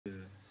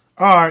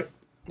All right,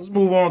 let's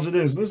move on to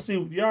this. Let's see.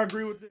 Y'all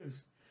agree with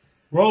this?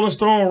 Rolling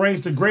Stone ranks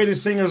the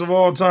greatest singers of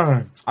all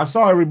time. I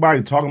saw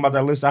everybody talking about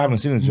that list. I haven't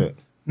seen it yet.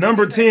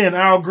 Number 10,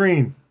 Al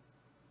Green.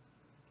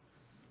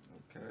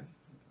 Okay.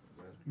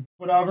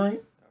 What Al Green?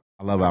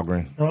 I love Al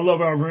Green. I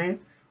love Al Green.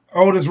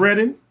 Otis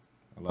Redding.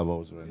 I love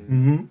Otis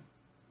Redding.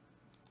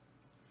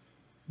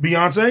 Mm-hmm.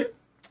 Beyonce.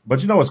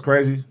 But you know what's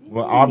crazy?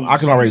 Well, I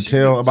can already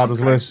tell about this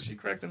list. She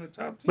cracked in the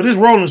top 10. But it's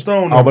Rolling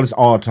Stone. Though. Oh, but it's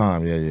all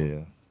time. Yeah.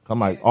 I'm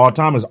like, all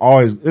time is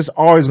always, it's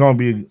always going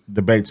to be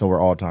debates over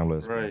all time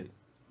lists. Right.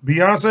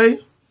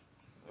 Beyonce.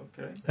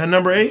 Okay. At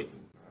number 8.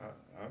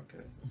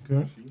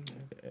 Okay.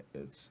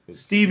 It's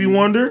Stevie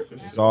Wonder.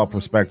 It's all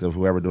perspective,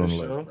 whoever doing the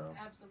list, bro.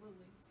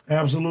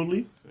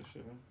 Absolutely. For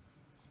sure.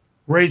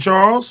 Ray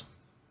Charles.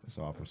 It's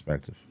all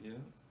perspective. Yeah.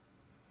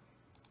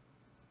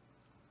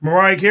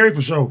 Mariah Carey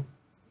for sure.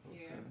 Yeah.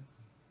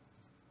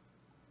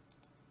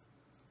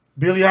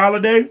 Billie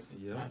Holiday.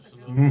 Yeah.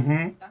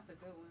 Mm-hmm. That's a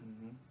good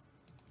one.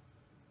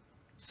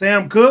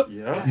 Sam Cooke.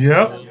 Yeah.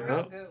 Yep. That's a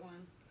real good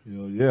one.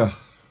 Hell yeah.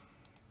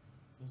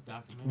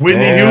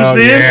 Whitney Hell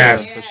Houston.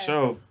 Yes. For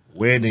sure.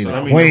 Whitney, So the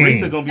that means queen.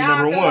 Aretha gonna be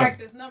number one.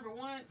 This number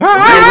one.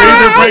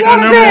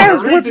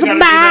 Aretha with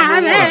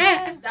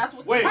somebody. That's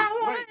what. Wait.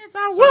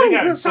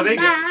 So they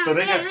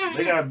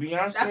got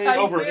Beyonce how you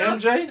over feel?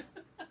 MJ.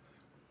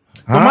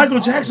 But Michael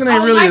Jackson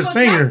ain't really a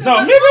singer. No,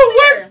 nigga,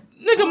 what?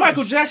 Nigga,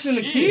 Michael Jackson,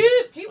 the kid.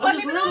 He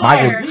wasn't even on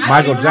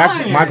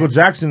there. Michael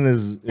Jackson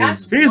is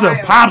he's a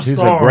pop he's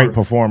star. a great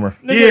performer.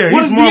 Nigga, Yeah,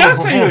 what he's is more of a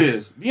Beyonce performer.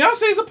 is?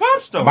 Beyonce's a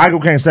pop star. Michael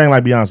can't sing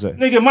like Beyonce.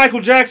 Nigga,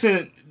 Michael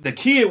Jackson, the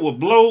kid will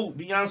blow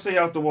Beyonce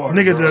out the water.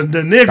 Nigga, bro.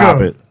 the nigga.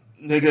 Stop it.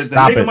 Nigga, the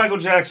Stop nigga it. Michael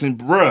Jackson,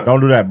 bruh.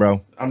 Don't do that,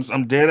 bro. I'm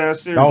dead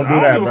ass serious. Don't do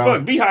I that, don't give bro. a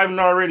fuck. Beehive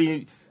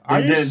already. Are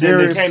you They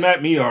serious? came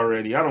at me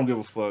already. I don't give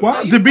a fuck.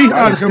 Why the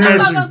Beehive come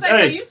at you?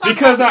 Hey,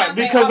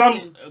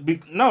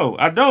 no,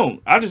 I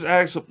don't. I just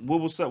asked what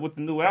was up with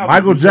the new album.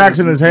 Michael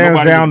Jackson is hands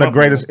Nobody down the bumping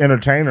greatest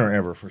entertainer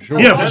ever, for sure.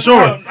 Yeah, for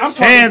sure. I'm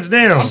talking- Hands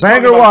down.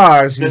 Singer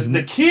wise, he's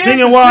The kid, Singing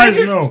the wise,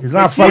 singer, no. not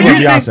the fucking kid,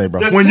 with Beyonce,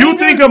 bro. the When you singer,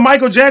 think of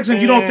Michael Jackson,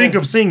 you don't Man. think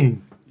of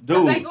singing.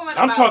 dude, They going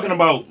I'm about talking it.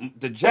 about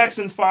the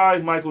Jackson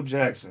 5 Michael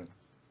Jackson.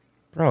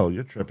 Bro,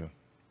 you're tripping.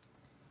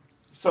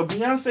 So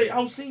Beyonce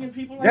out singing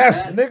people like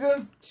Yes, that?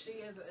 nigga. She is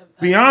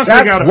Beyonce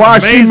That's got an why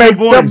she amazing make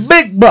voice. the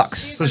big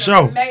bucks. She's For an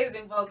sure.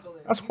 amazing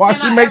vocalist. That's why You she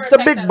cannot makes ever the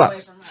take big that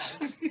bucks.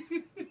 away from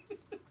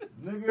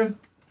her. Nigga.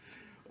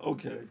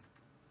 Okay.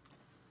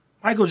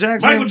 Michael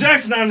Jackson. Michael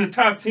Jackson not in the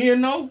top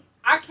 10, though.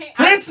 I can't.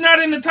 Prince not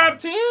in the top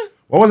 10.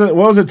 What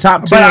was it?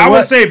 Top 10? But I would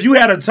what? say if you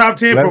had a top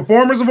 10 Let-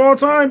 performers of all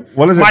time,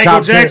 What is it? Michael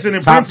top 10 Jackson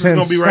and top Prince is 10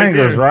 going to be right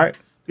singers, there. right?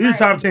 These are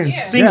top 10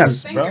 Yeah.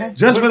 singers, Yes, bro.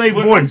 just for their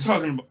What voice. I'm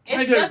talking about.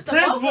 It's Nigga, just the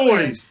Prince vocalist.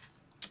 voice.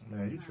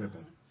 Man, you tripping.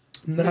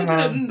 Nah.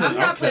 I'm not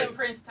Okay. putting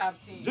Prince top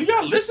 10. Do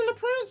y'all listen to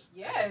Prince?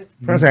 Yes.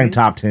 Prince ain't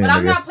top 10, But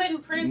I'm nigga. not putting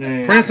Prince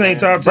Man. as Prince top ain't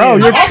 10. top 10. Bro,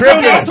 you're I'm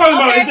tripping. talking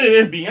about Okay.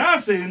 if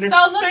Beyonce in there. So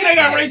look they at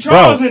got Ray this.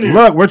 Charles Bro, in there.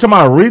 look, we're talking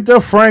about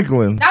Aretha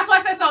Franklin. That's why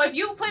I said so. If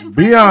you putting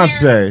Prince Beyonce.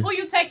 in there, who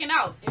you taking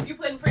out? If you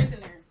putting Prince in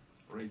there.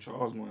 Ray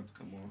Charles going to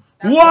come on.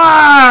 That's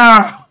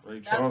Wow. Ray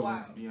That's Charles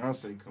wild. and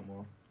Beyonce come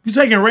on. You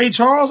taking Ray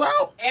Charles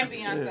out? And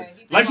Beyonce. Yeah.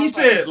 He's Like he on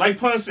said, like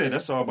Pun said,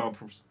 that's all about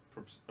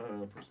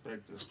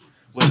perspective.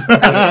 With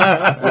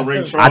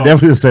Ray Charles. I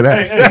definitely didn't say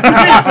that. Hey, you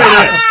did say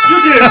that. You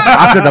did.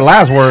 I said the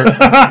last word.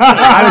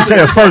 I didn't say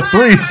the first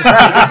three. It's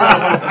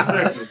all about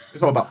perspective.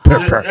 It's all about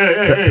pepper.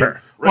 Hey.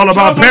 Pepper. Ray All about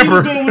Charles, all he pepper.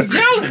 was doing was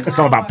yelling. It's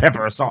all about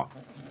pepper and salt.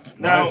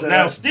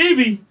 Now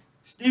Stevie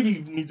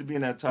needs to be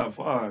in that top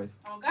 5.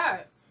 Oh God.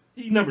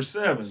 He number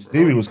 7. Bro.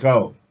 Stevie was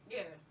cold. Yeah.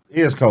 He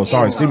is cold.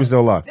 Sorry, He's Stevie's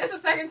still alive. This is the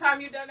second time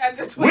you've done that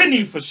this week.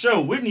 Whitney for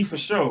sure. Whitney for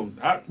sure.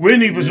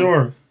 Whitney for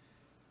sure.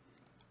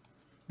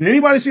 Did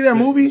anybody see that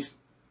movie?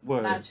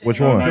 What? Not yet.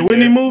 Which one? Not The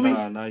Whitney yet. movie?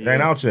 Nah, not It yet.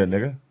 ain't out yet,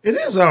 nigga. It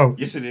is out.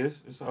 Yes, it is.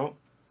 It's out.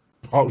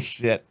 Oh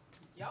shit.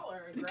 Y'all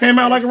are It came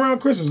out like around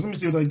Christmas. Let me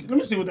see what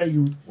they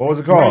do. What was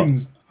it called?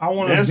 Ratings. I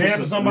want to dance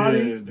to somebody.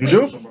 Yeah, You dance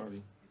do? to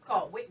somebody. It's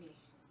called Whitney.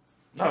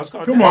 No, it's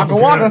called Come on,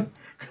 Dance. Waka Waka.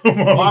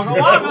 Come on.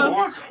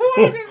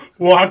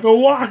 Waka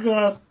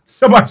Waka.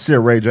 Somebody said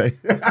Ray J. Till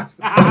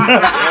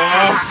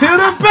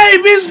the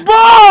baby's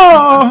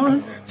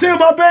born. Till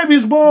my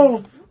baby's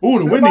born. Ooh,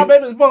 the My Whitney.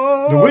 baby's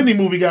born. The Whitney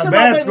movie got Till my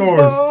bad baby's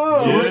scores.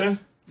 born. Yeah.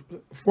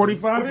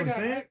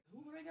 45%.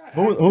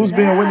 Who's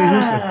being Whitney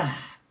Houston? Right.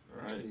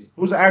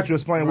 Who's the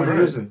actress playing Whitney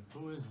Houston?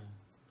 Who is it?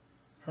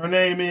 Her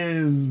name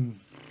is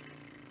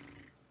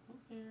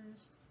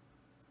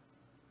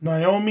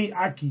Naomi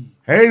Aki.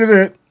 Hated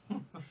it.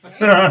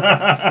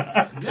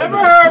 Never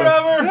heard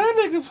of her. That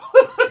nigga.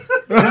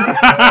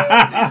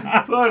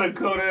 What a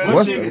cold ass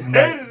What's shit. the-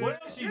 Hated it.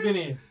 What else she been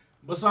in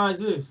besides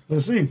this?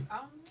 Let's see.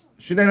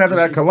 She named after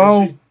that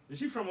cologne. Is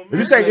she from America? Did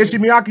you say Ishi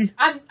Miyake?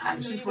 I knew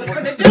you was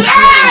going to do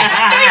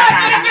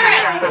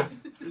that.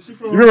 Is she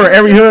from You remember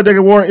every hood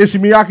nigga wore Ishi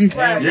Miyake?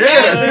 Right.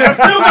 Yeah, I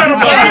still got a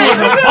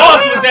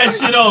Boss with that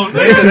shit on.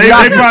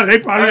 They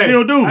probably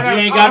still do. You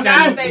ain't got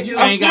that. They You do.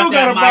 ain't got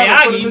that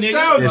Miyagi,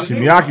 nigga. Ishi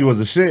Miyake was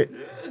the shit.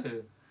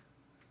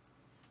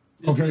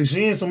 Okay,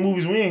 she in some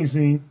movies we ain't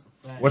seen.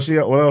 What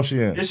else she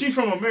in? Is she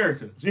from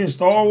America? She in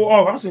Star Wars.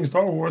 Oh, I've seen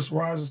Star Wars,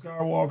 Rise of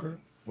Skywalker.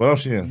 What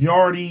else she in?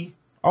 Yardy.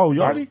 Oh,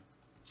 Yardy?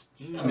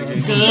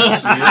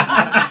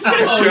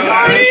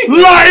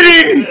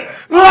 Lighty!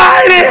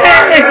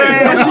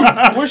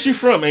 Where's she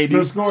from, AD?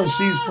 The score,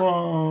 she's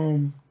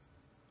from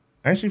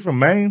Ain't she from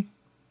Maine?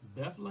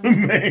 Definitely.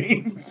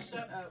 Maine.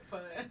 Shut up,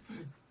 bud.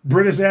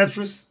 British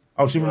actress.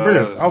 Oh, she from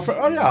Britain.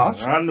 Oh, yeah.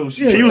 I knew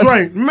she. Yeah, you was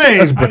right. Maine.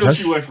 That's I knew British.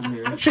 she was from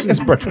here. She is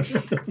British.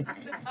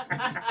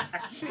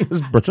 She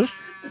is British.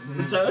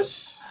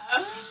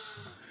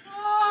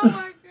 Oh my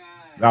god.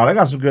 No, they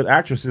got some good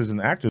actresses and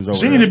actors over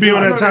She there. need to be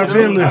on that top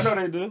 10 list. I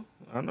know they do.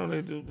 I know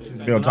they do.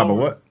 Be on top of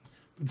what?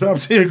 The top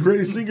 10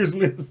 greatest singers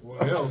list.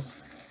 What else?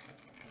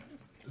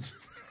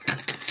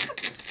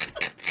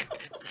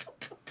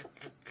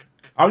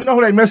 Oh, you know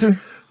who they missing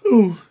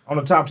Ooh. on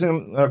the top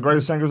 10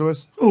 greatest singers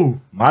list? Ooh.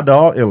 My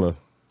dog, Illa.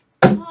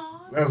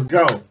 Aw, Let's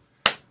go.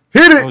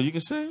 Hit Oh, it. you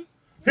can sing?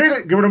 Hit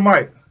it. Give her the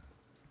mic.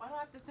 why do I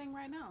have to sing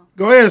right now?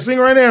 Go ahead, sing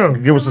right now.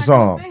 Give us a What am I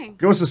song. gonna sing?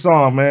 Give us a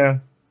song,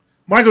 man.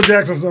 Michael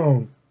Jackson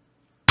song.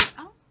 I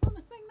don't want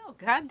to sing no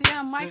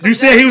goddamn Michael. You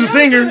said he was a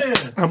singer. Yeah.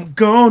 I'm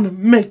gonna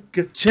make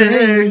a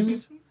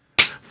change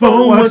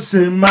for what's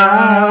in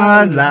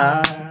my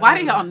life. Why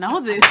do y'all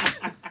know this?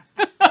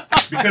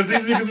 Because these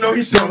niggas know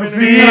he's showing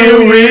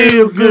Feel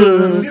real See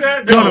good.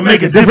 that? Gonna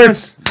make a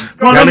difference.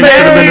 Gonna Y'all niggas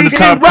should have been in the make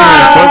top it 10.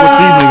 Fuck what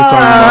these niggas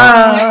talking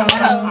about.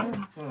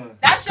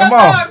 That's your Come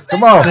on. dog.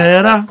 Come on.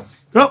 Better.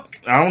 Go.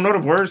 I don't know the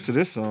words to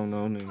this song,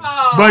 though, nigga.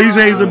 Oh, But you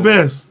say he's the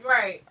best.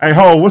 right. Hey,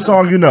 Ho, what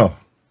song you know?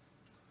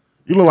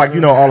 You look like you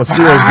know all the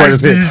Seals'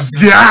 greatest hits.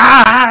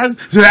 Skies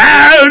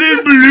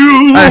clouded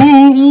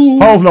blue.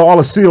 Hov know all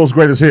the Seals'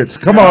 greatest hits.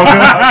 Come on, man.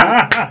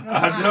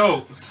 I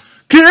know.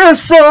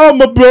 Kiss from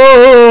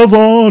above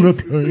on a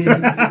plane.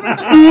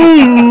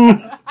 Ooh.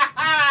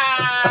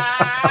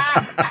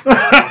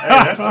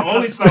 Hey, that's the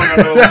only song I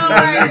know. Oh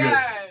my god.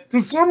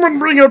 Can someone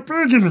bring a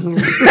pig in here?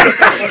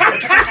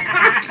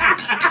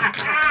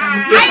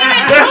 I didn't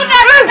even do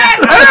nothing that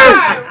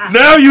time.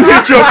 Now you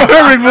hit your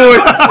perfect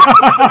voice.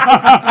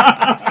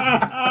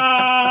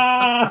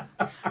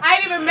 I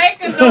didn't even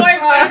make a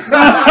noise like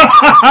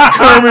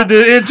Kermit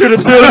to enter the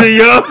building,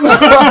 yo.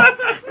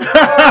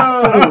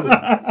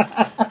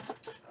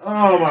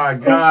 Oh, my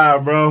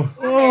God, bro.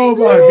 Oh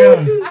my god.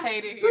 I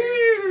hate it here.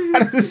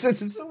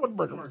 Someone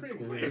bring a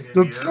pig in here.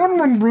 Did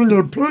someone bring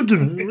a pig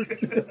in here?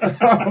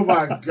 Oh,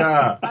 my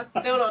God. I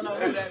still don't know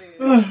who that is.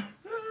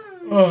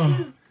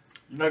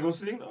 You not gonna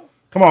sing though?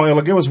 Come on,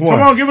 Ella, give us one.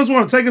 Come on, give us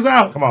one. Take us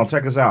out. Come on,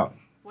 take us out.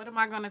 What am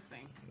I gonna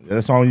sing?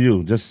 That's on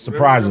you. Just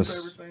surprise Whatever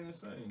your us. favorite thing to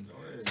sing. Go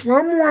ahead.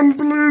 Someone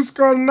please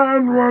call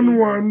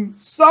 911.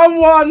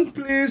 Someone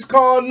please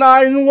call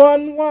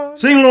 911.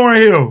 Sing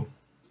Lauryn Hill.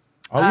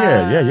 Oh,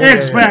 yeah.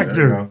 X Factor.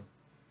 There you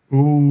go.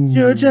 Ooh.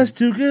 You're just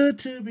too good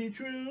to be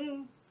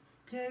true.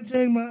 Can't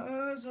take my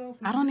eyes off.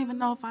 I don't even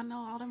know if I know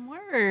all them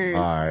words.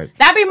 All right.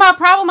 That be my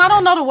problem. I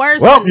don't know the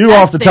words. Well, to you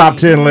off the top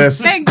nothing. 10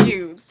 list. Thank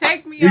you.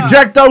 Take me off.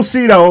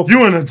 Ejectocito.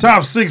 You in the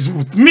top 6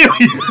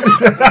 million.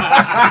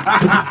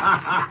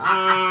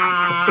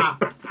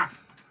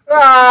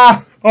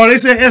 Ah. Oh, they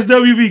said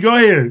SWV. Go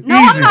ahead. No,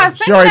 Easy. I'm not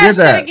singing Sure, that did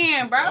that. shit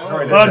again,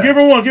 bro. Give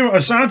her one. Give her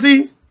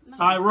Ashanti.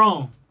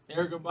 Tyrone.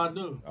 Erica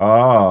Badu.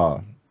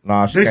 Oh.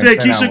 Nah, she They can't said say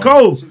that Keisha one.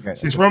 Cole. She can't.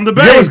 She's from the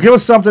Give Bay.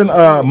 us something,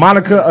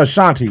 Monica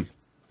Ashanti.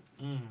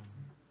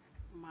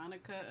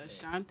 Monica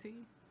Ashanti.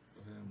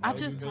 I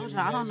just told you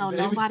I don't know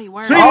nobody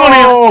words. Sing one of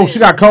Oh, she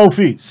got cold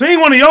feet. Sing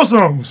one of your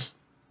songs.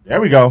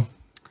 There we go.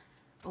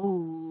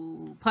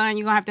 Ooh, Pun,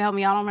 you gonna have to help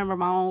me. I don't remember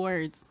my own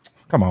words.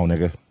 Come on,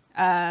 nigga.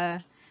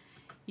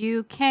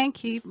 You can't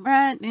keep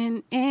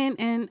running in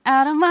and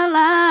out of my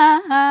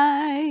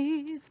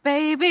life,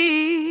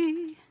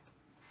 baby.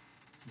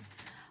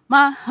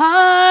 My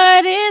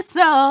heart is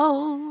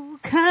so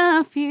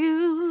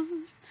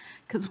confused.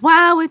 'Cause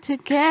while we're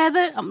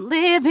together, I'm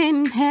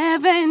living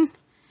heaven.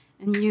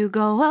 And you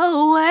go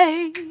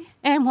away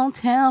and won't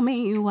tell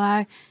me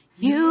why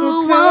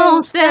you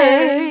won't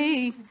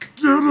stay.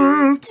 Get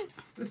it.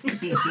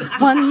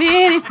 1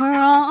 minute we're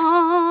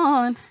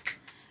on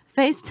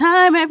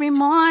FaceTime every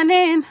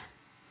morning,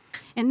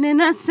 and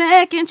in a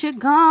second you're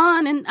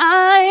gone, and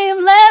I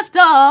am left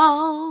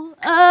all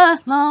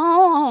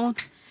alone.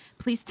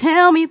 Please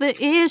tell me the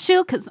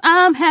issue, 'cause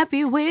I'm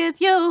happy with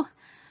you,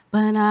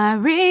 but I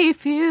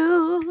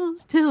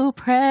refuse to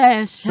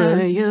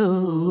pressure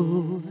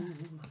you.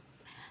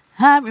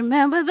 I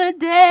remember the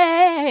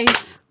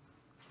days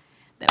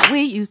that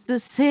we used to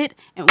sit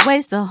and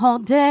waste the whole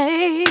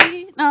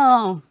day.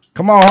 No.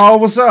 Come on, Ho,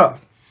 what's up?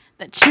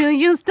 That you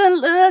used to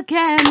look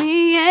at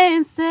me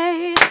and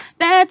say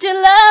that you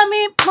love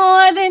me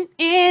more than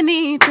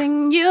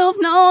anything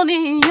you've known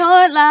in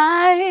your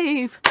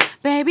life.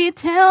 Baby,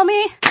 tell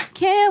me,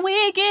 can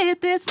we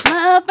get this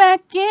love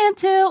back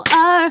into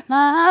our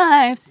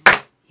lives?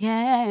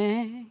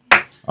 Yeah.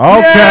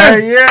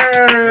 Okay,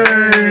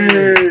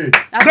 yay!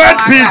 That's That all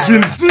I pig got.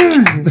 can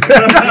sing.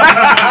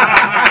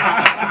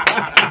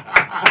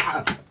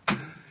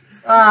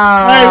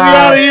 Hey, we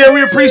out of here.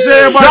 We appreciate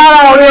everybody. Shout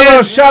out,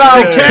 Willa. Shout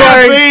out, to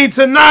Caffeine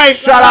tonight.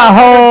 Shout out,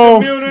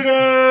 home. Community.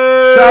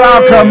 Shout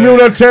out,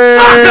 community.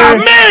 Suck on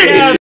me.